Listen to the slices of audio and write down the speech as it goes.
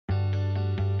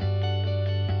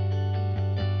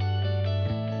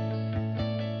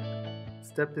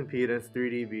Stepped Impedance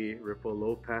 3dB Ripple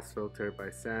Low-Pass Filter by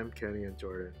Sam, Kenny, and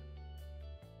Jordan.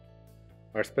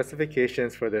 Our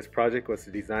specifications for this project was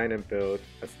to design and build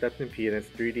a stepped impedance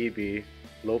 3dB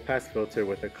low-pass filter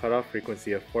with a cutoff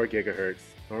frequency of 4 GHz,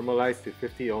 normalized to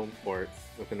 50 ohm ports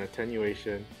with an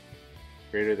attenuation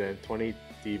greater than 20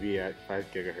 dB at 5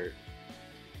 GHz.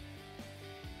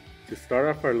 To start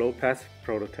off our low-pass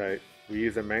prototype, we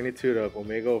use a magnitude of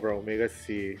omega over omega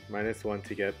c minus 1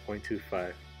 to get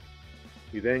 0.25.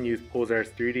 We then used Pulsar's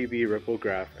 3dB ripple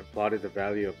graph and plotted the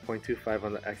value of 0.25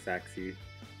 on the x-axis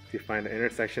to find an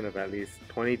intersection of at least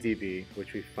 20 dB,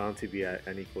 which we found to be at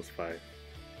n equals 5.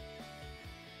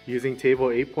 Using table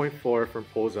 8.4 from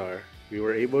Pulsar, we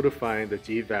were able to find the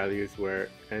G values where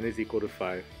n is equal to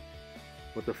 5.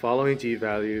 With the following G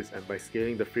values and by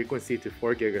scaling the frequency to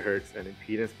 4 GHz and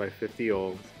impedance by 50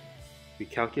 ohms, we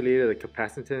calculated the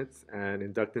capacitance and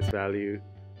inductance value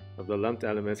of the lumped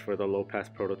elements for the low-pass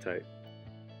prototype.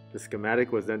 The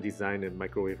schematic was then designed in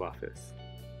Microwave Office.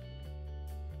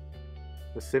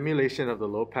 The simulation of the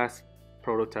low-pass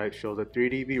prototype shows a 3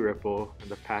 dB ripple in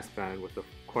the passband with a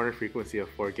corner frequency of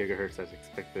 4 GHz as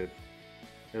expected.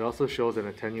 It also shows an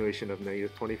attenuation of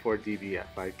negative 24 dB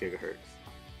at 5 GHz.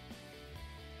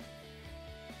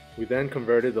 We then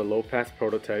converted the low-pass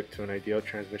prototype to an ideal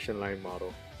transmission line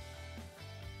model.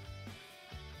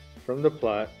 From the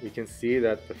plot, we can see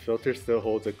that the filter still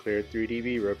holds a clear 3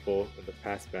 dB ripple in the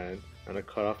passband and a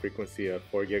cutoff frequency of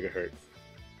 4 GHz.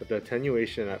 But the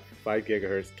attenuation at 5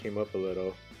 GHz came up a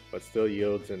little, but still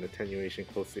yields an attenuation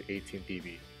close to 18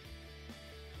 dB.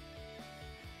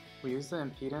 We used the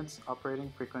impedance,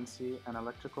 operating frequency, and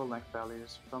electrical length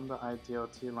values from the ideal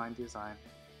T-line design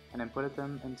and inputted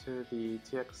them into the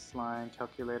TX line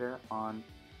calculator on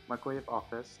Microwave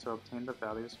Office to obtain the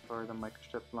values for the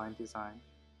microstrip line design,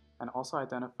 and also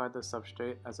identified the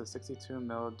substrate as a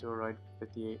 62mm duoroid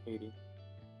 5880.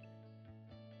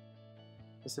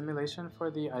 The simulation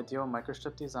for the ideal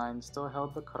microstrip design still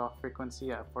held the cutoff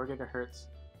frequency at 4 GHz,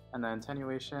 and the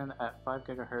attenuation at 5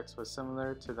 GHz was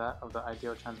similar to that of the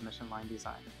ideal transmission line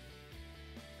design.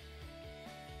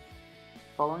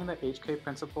 Following the HK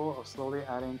principle of slowly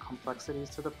adding complexities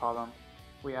to the problem,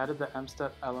 we added the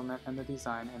M-step element in the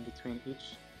design in between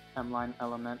each M-line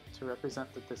element to represent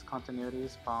the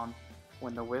discontinuities found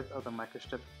when the width of the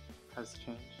microstrip has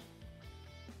changed.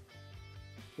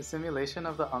 The simulation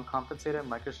of the uncompensated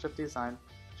microstrip design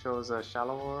shows a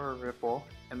shallower ripple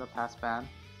in the passband,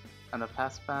 and the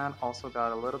passband also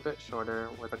got a little bit shorter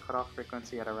with a cutoff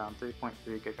frequency at around 3.3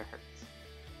 GHz.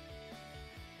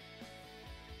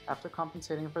 After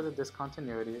compensating for the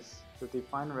discontinuities, the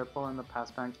defined ripple in the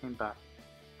passband came back,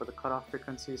 but the cutoff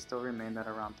frequency still remained at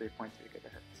around 3.3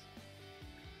 GHz.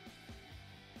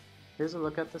 Here's a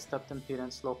look at the stepped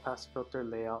impedance low-pass filter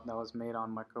layout that was made on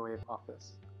Microwave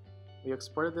Office. We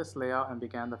exported this layout and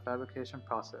began the fabrication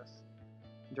process.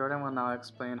 Jordan will now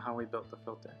explain how we built the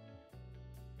filter.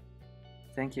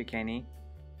 Thank you, Kenny.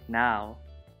 Now,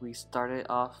 we started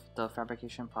off the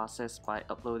fabrication process by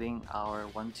uploading our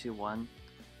 1-to-1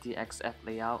 DXF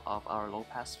layout of our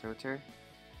low-pass filter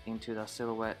into the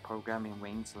Silhouette programming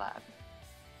Wings lab.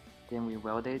 Then we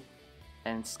welded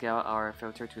and scaled our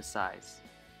filter to size.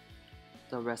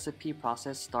 The recipe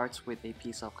process starts with a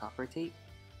piece of copper tape,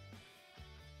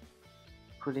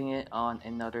 putting it on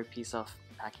another piece of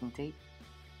packing tape,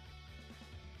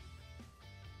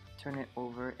 turn it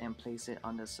over and place it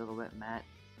on the Silhouette mat,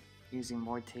 using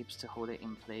more tapes to hold it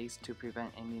in place to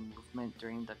prevent any movement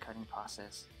during the cutting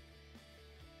process.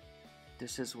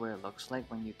 This is what it looks like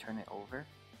when you turn it over.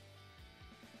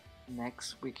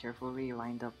 Next, we carefully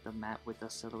lined up the mat with the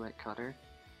Silhouette cutter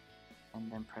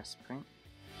and then press print.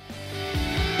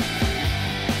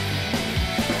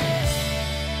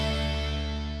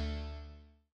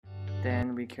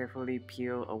 Then we carefully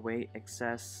peel away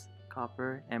excess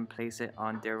copper and place it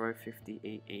on Duoroid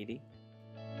 5880.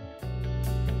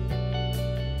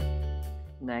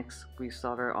 Next, we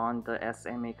solder on the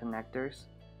SMA connectors,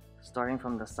 starting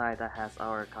from the side that has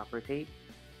our copper tape,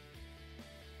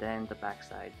 then the back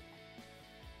side.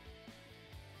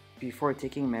 Before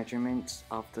taking measurements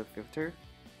of the filter,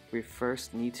 we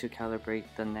first need to calibrate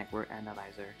the network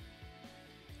analyzer.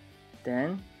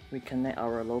 Then, we connect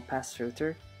our low-pass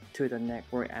filter to the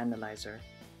network analyzer.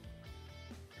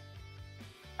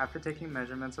 After taking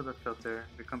measurements of the filter,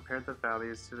 we compared the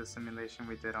values to the simulation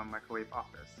we did on Microwave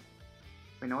Office.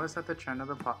 We noticed that the trend of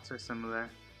the plots are similar,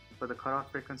 but the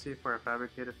cutoff frequency for a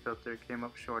fabricated filter came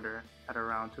up shorter at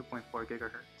around 2.4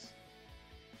 GHz.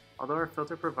 Although our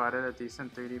filter provided a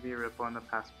decent 3 dB ripple in the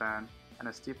passband and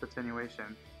a steep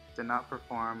attenuation, it did not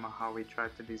perform how we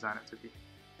tried to design it to be.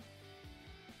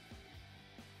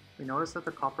 We noticed that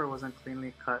the copper wasn't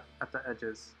cleanly cut at the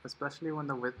edges, especially when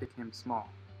the width became small.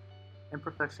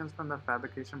 Imperfections from the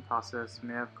fabrication process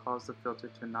may have caused the filter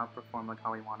to not perform like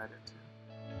how we wanted it to.